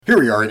Here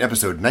we are in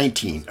episode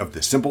 19 of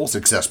the Simple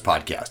Success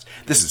Podcast.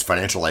 This is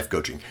financial life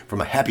coaching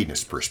from a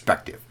happiness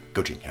perspective.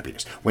 Coaching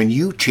happiness. When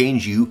you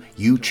change you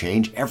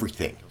change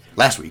everything.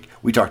 Last week,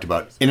 we talked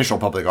about initial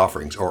public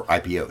offerings or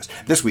IPOs.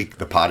 This week,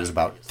 the pod is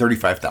about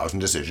 35,000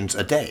 decisions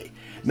a day.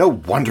 No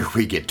wonder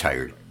we get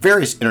tired.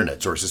 Various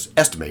internet sources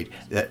estimate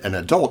that an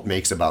adult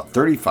makes about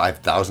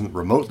 35,000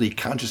 remotely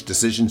conscious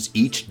decisions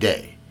each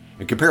day.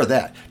 And compare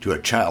that to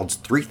a child's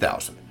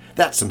 3,000.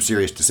 That's some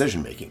serious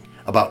decision making.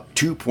 About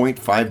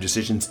 2.5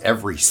 decisions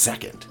every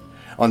second.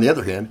 On the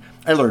other hand,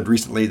 I learned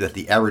recently that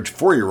the average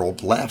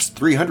 4-year-old laughs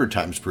 300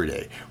 times per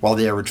day, while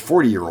the average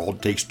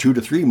 40-year-old takes 2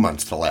 to 3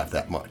 months to laugh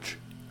that much.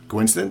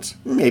 Coincidence?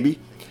 Maybe.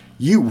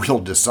 You will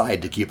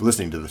decide to keep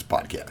listening to this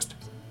podcast.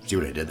 See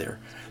what I did there?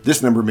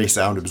 This number may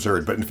sound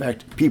absurd, but in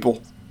fact,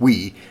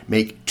 we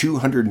make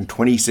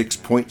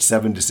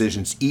 226.7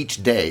 decisions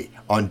each day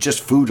on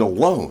just food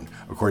alone,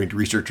 according to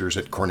researchers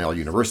at Cornell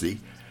University.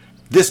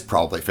 This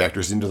probably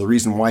factors into the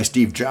reason why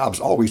Steve Jobs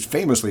always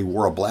famously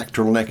wore a black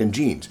turtleneck and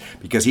jeans,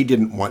 because he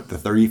didn't want the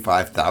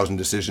 35,000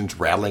 decisions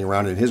rattling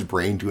around in his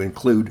brain to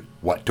include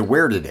what to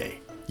wear today.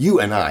 You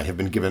and I have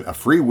been given a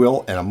free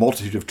will and a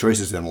multitude of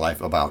choices in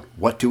life about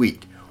what to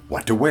eat,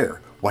 what to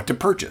wear, what to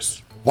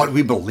purchase, what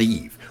we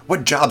believe,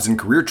 what jobs and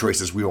career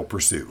choices we will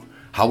pursue,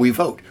 how we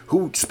vote,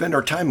 who to spend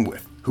our time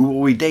with, who will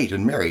we date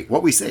and marry,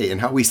 what we say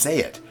and how we say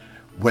it,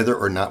 whether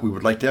or not we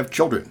would like to have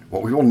children,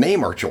 what we will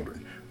name our children,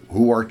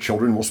 who our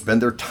children will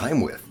spend their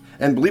time with,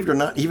 and believe it or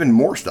not, even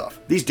more stuff.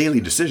 These daily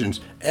decisions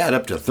add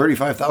up to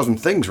 35,000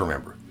 things,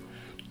 remember.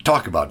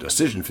 Talk about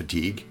decision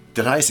fatigue.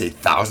 Did I say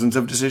thousands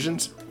of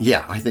decisions?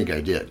 Yeah, I think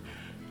I did.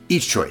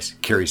 Each choice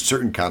carries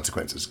certain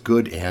consequences,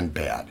 good and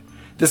bad.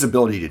 This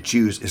ability to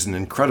choose is an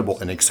incredible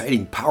and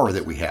exciting power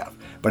that we have,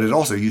 but it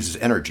also uses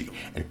energy,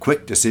 and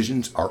quick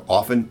decisions are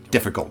often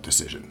difficult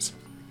decisions.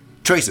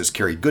 Choices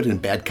carry good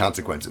and bad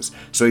consequences,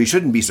 so you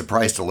shouldn't be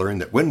surprised to learn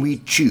that when we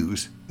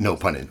choose, no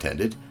pun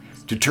intended,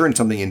 to turn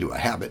something into a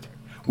habit,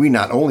 we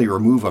not only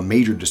remove a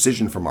major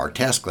decision from our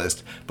task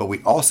list, but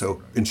we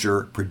also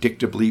ensure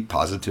predictably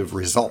positive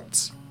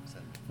results.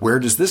 Where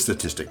does this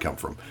statistic come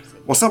from?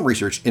 Well, some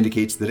research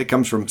indicates that it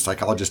comes from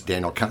psychologist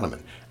Daniel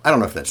Kahneman. I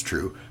don't know if that's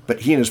true, but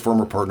he and his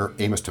former partner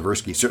Amos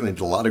Tversky certainly did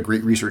a lot of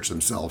great research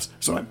themselves,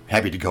 so I'm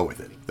happy to go with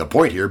it. The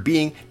point here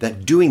being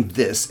that doing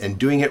this and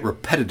doing it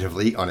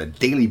repetitively on a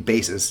daily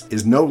basis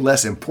is no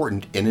less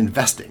important in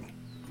investing.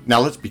 Now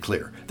let's be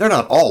clear, they're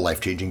not all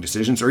life-changing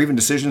decisions or even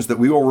decisions that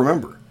we will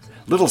remember.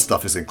 Little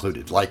stuff is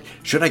included, like,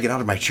 should I get out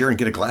of my chair and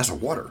get a glass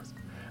of water?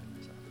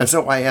 And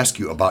so I ask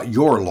you about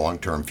your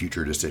long-term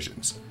future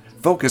decisions.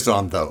 Focus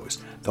on those.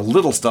 The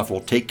little stuff will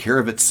take care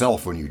of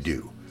itself when you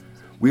do.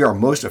 We are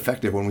most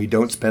effective when we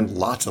don't spend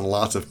lots and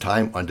lots of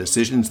time on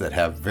decisions that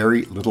have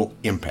very little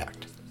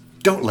impact.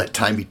 Don't let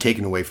time be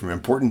taken away from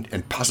important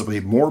and possibly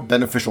more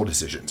beneficial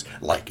decisions,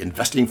 like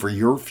investing for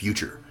your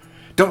future.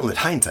 Don't let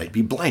hindsight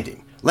be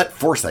blinding. Let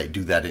foresight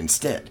do that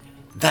instead.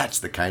 That's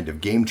the kind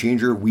of game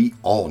changer we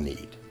all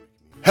need.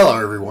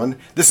 Hello everyone,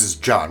 this is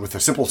John with the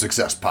Simple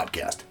Success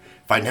Podcast.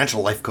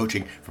 Financial life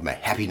coaching from a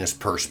happiness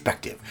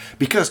perspective.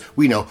 Because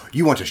we know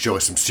you want to show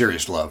us some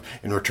serious love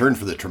in return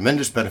for the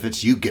tremendous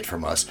benefits you get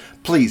from us,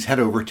 please head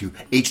over to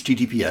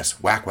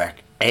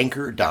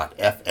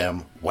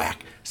https://anchor.fm/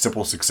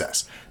 Simple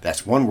Success.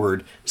 That's one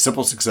word,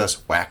 Simple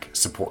Success /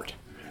 support.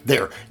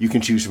 There, you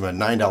can choose from a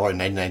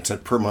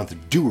 $9.99 per month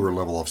doer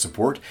level of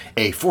support,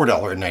 a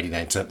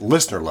 $4.99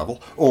 listener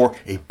level, or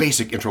a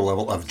basic intro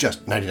level of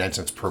just 99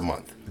 cents per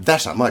month.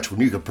 That's not much when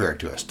you compare it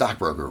to a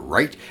stockbroker,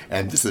 right?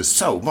 And this is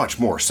so much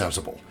more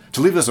sensible.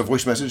 To leave us a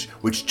voice message,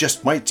 which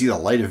just might see the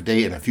light of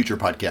day in a future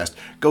podcast,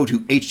 go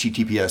to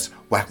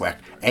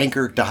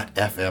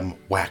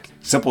https://anchor.fm/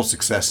 Simple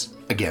Success,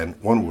 again,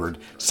 one word,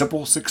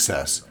 Simple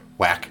Success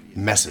 /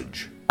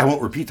 message. I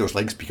won't repeat those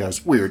links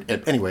because weird,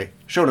 and anyway,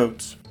 show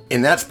notes.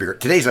 In that spirit,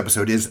 today's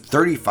episode is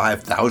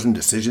 35,000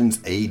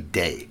 decisions a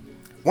day.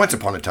 Once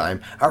upon a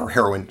time, our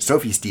heroine,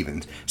 Sophie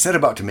Stevens, set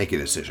about to make a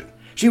decision.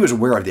 She was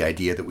aware of the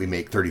idea that we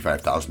make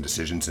 35,000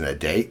 decisions in a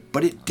day,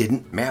 but it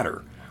didn't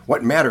matter.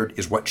 What mattered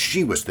is what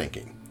she was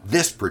thinking,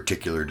 this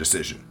particular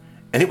decision.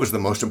 And it was the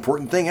most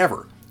important thing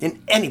ever,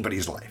 in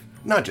anybody's life.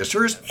 Not just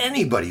hers,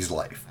 anybody's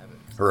life.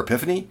 Her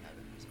epiphany?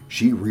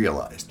 She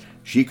realized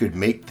she could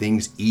make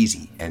things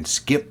easy and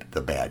skip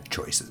the bad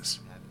choices.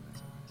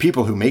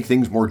 People who make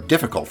things more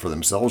difficult for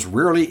themselves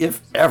rarely,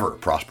 if ever,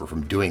 prosper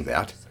from doing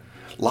that.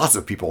 Lots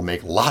of people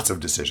make lots of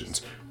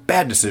decisions,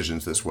 bad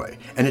decisions this way,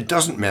 and it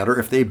doesn't matter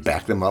if they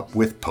back them up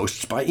with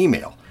posts by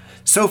email.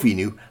 Sophie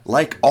knew,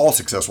 like all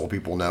successful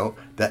people know,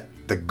 that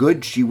the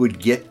good she would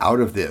get out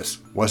of this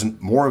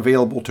wasn't more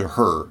available to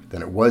her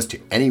than it was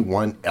to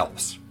anyone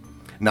else.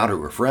 Not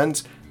to her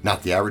friends,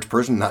 not the average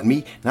person, not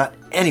me, not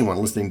anyone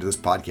listening to this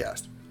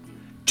podcast.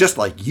 Just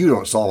like you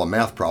don't solve a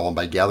math problem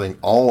by gathering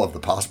all of the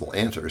possible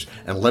answers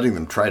and letting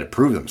them try to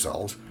prove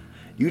themselves,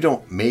 you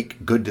don't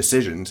make good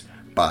decisions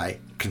by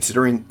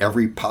considering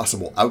every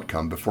possible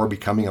outcome before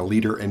becoming a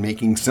leader and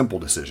making simple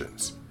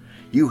decisions.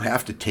 You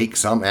have to take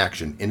some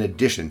action in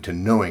addition to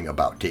knowing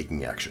about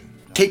taking action.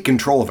 Take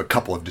control of a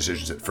couple of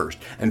decisions at first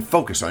and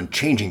focus on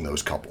changing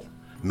those couple.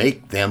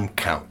 Make them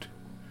count.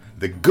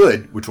 The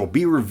good, which will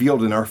be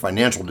revealed in our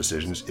financial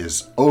decisions,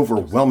 is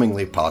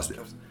overwhelmingly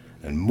positive.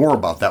 And more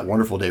about that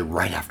wonderful day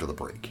right after the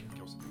break.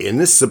 In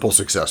this Simple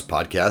Success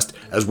podcast,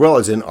 as well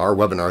as in our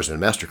webinars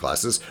and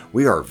masterclasses,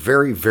 we are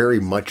very, very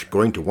much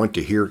going to want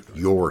to hear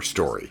your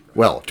story.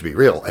 Well, to be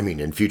real, I mean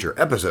in future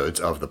episodes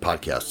of the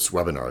podcast's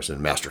webinars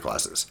and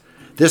masterclasses.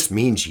 This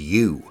means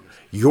you.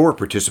 Your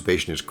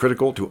participation is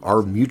critical to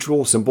our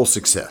mutual simple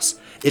success.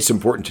 It's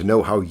important to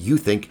know how you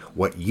think,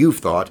 what you've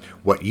thought,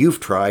 what you've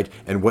tried,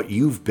 and what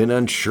you've been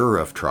unsure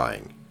of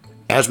trying.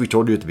 As we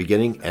told you at the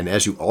beginning, and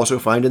as you also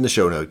find in the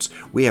show notes,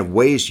 we have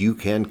ways you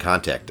can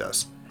contact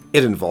us.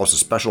 It involves a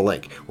special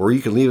link where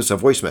you can leave us a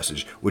voice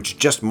message, which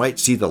just might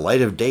see the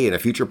light of day in a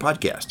future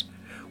podcast.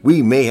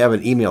 We may have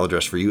an email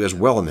address for you as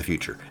well in the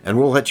future, and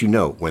we'll let you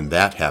know when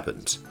that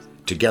happens.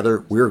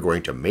 Together, we're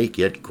going to make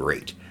it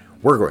great.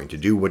 We're going to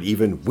do what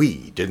even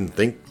we didn't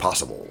think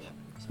possible.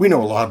 We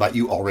know a lot about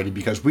you already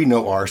because we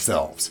know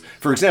ourselves.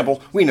 For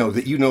example, we know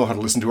that you know how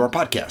to listen to our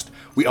podcast.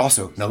 We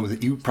also know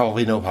that you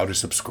probably know how to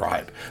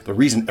subscribe. The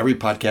reason every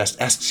podcast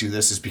asks you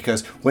this is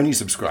because when you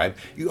subscribe,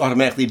 you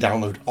automatically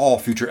download all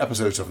future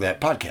episodes of that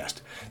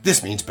podcast.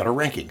 This means better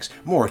rankings,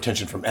 more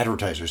attention from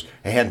advertisers,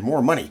 and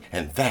more money,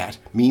 and that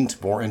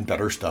means more and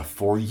better stuff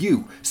for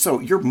you. So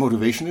your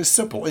motivation is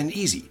simple and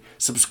easy.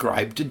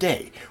 Subscribe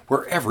today,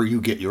 wherever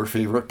you get your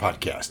favorite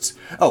podcasts.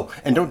 Oh,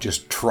 and don't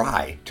just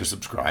try to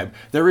subscribe.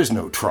 There is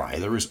no try.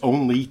 There is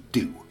only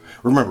do.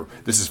 Remember,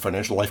 this is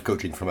financial life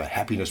coaching from a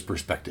happiness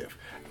perspective.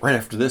 Right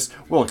after this,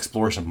 we'll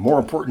explore some more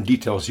important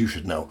details you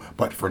should know.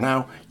 But for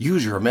now,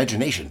 use your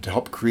imagination to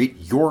help create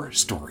your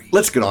story.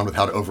 Let's get on with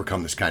how to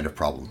overcome this kind of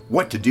problem.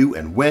 What to do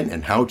and when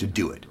and how to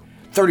do it.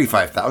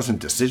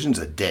 35,000 decisions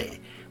a day.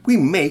 We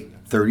make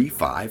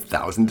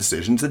 35,000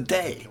 decisions a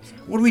day.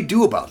 What do we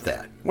do about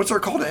that? What's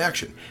our call to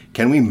action?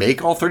 Can we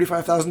make all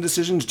 35,000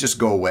 decisions just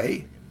go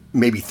away?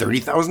 Maybe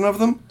 30,000 of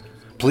them?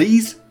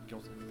 Please?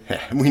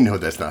 We know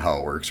that's not how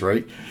it works,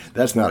 right?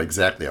 That's not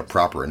exactly a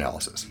proper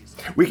analysis.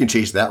 We can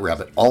chase that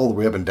rabbit all the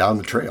way up and down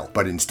the trail,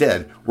 but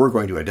instead, we're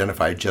going to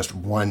identify just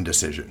one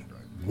decision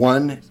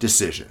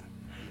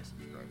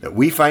that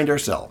we find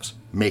ourselves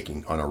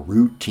making on a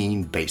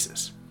routine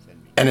basis.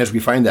 And as we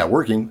find that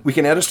working, we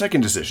can add a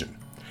second decision.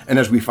 And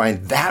as we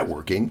find that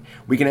working,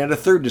 we can add a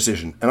third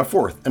decision, and a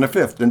fourth, and a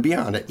fifth, and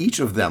beyond. And each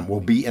of them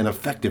will be an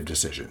effective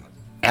decision.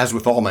 As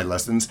with all my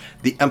lessons,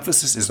 the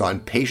emphasis is on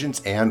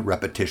patience and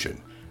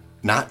repetition,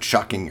 not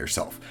shocking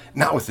yourself,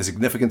 not with the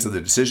significance of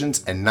the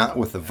decisions, and not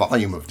with the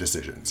volume of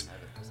decisions.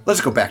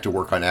 Let's go back to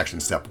work on action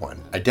step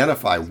 1.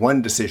 Identify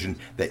one decision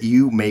that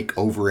you make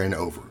over and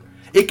over.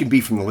 It can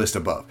be from the list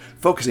above,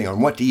 focusing on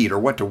what to eat or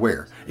what to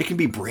wear. It can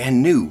be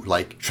brand new,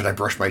 like, should I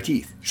brush my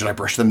teeth? Should I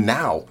brush them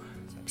now?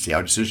 See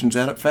how decisions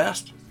add up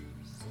fast?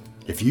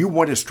 If you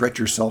want to stretch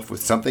yourself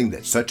with something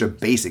that's such a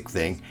basic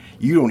thing,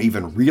 you don't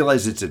even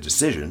realize it's a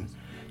decision,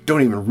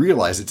 don't even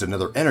realize it's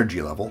another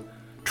energy level,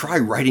 try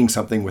writing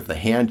something with the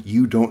hand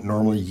you don't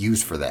normally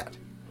use for that.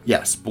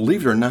 Yes,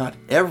 believe it or not,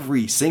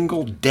 every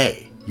single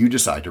day you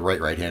decide to write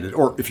right-handed,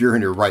 or if you're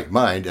in your right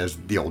mind, as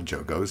the old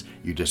joke goes,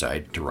 you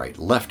decide to write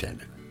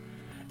left-handed.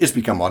 It's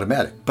become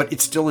automatic, but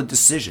it's still a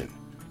decision.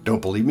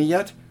 Don't believe me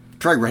yet?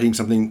 Try writing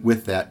something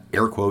with that,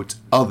 air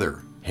quotes,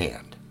 other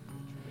hand.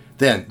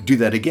 Then do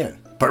that again,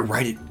 but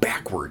write it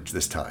backwards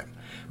this time.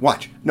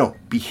 Watch, no,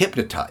 be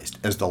hypnotized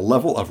as the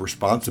level of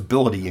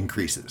responsibility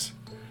increases.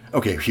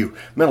 Okay, phew,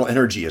 mental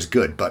energy is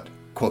good, but,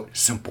 quote,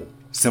 simple,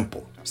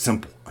 simple,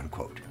 simple,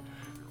 unquote.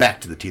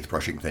 Back to the teeth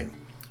brushing thing.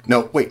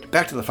 No, wait,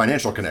 back to the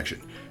financial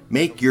connection.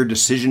 Make your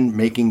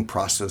decision-making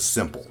process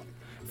simple.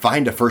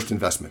 Find a first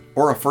investment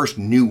or a first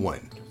new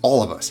one.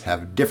 All of us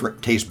have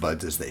different taste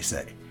buds, as they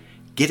say.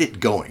 Get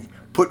it going.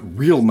 Put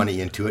real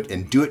money into it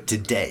and do it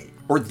today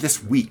or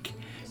this week.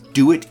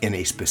 Do it in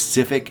a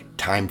specific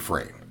time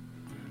frame.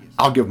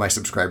 I'll give my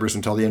subscribers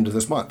until the end of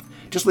this month.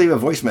 Just leave a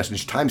voice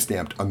message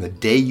timestamped on the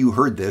day you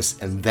heard this,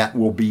 and that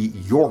will be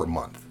your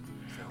month.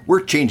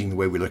 We're changing the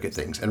way we look at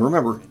things, and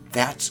remember,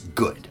 that's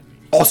good.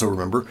 Also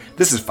remember,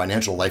 this is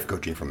financial life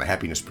coaching from a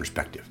happiness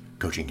perspective,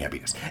 coaching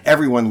happiness.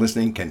 Everyone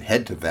listening can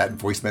head to that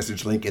voice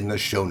message link in the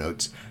show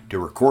notes to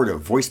record a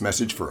voice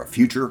message for a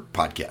future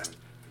podcast.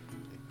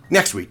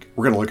 Next week,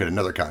 we're going to look at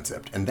another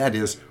concept, and that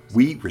is,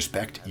 we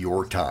respect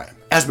your time.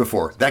 As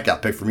before, that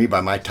got picked for me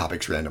by my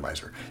topics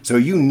randomizer. So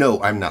you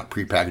know I'm not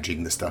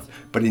prepackaging this stuff,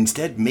 but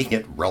instead making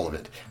it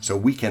relevant so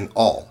we can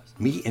all,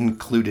 me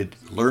included,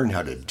 learn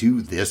how to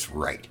do this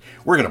right.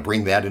 We're going to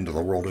bring that into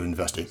the world of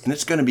investing, and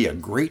it's going to be a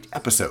great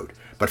episode.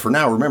 But for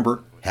now,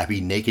 remember, happy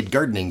Naked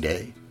Gardening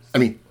Day.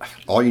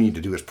 All you need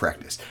to do is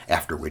practice,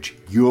 after which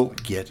you'll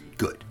get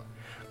good.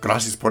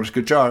 Gracias por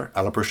escuchar.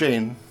 A la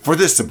prochaine. For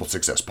this Simple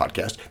Success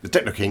podcast, the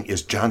Techno King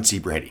is John C.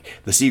 Brandy,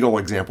 the Seagull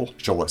example,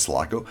 Sholette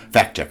Sulaco,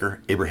 fact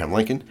checker, Abraham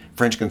Lincoln,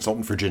 French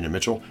consultant, Virginia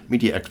Mitchell,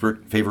 media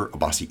expert, Favor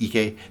Abasi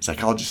Ike,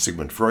 psychologist,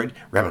 Sigmund Freud,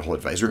 rabbit hole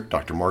advisor,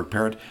 Dr. Mark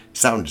Parrott,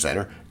 sound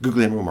designer,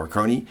 Guglielmo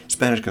Marconi,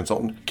 Spanish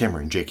consultant,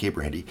 Cameron J.K.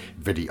 Brandy,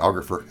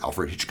 videographer,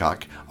 Alfred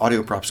Hitchcock,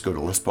 audio props go to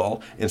Les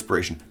Paul,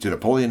 inspiration to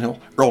Napoleon Hill,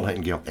 Earl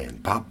Nightingale,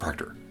 and Bob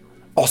Proctor.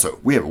 Also,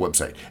 we have a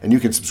website, and you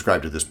can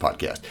subscribe to this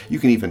podcast. You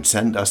can even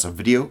send us a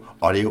video,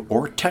 audio,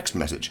 or text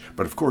message.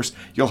 But of course,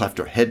 you'll have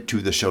to head to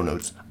the show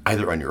notes,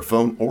 either on your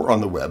phone or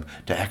on the web,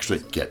 to actually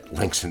get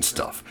links and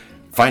stuff.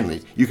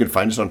 Finally, you can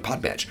find us on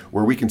Podmatch,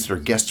 where we consider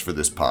guests for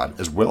this pod,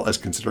 as well as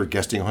consider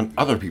guesting on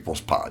other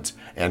people's pods.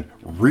 And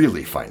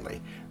really finally,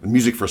 the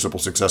music for Simple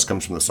Success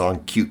comes from the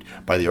song Cute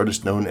by the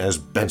artist known as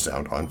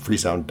Bensound on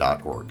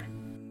freesound.org.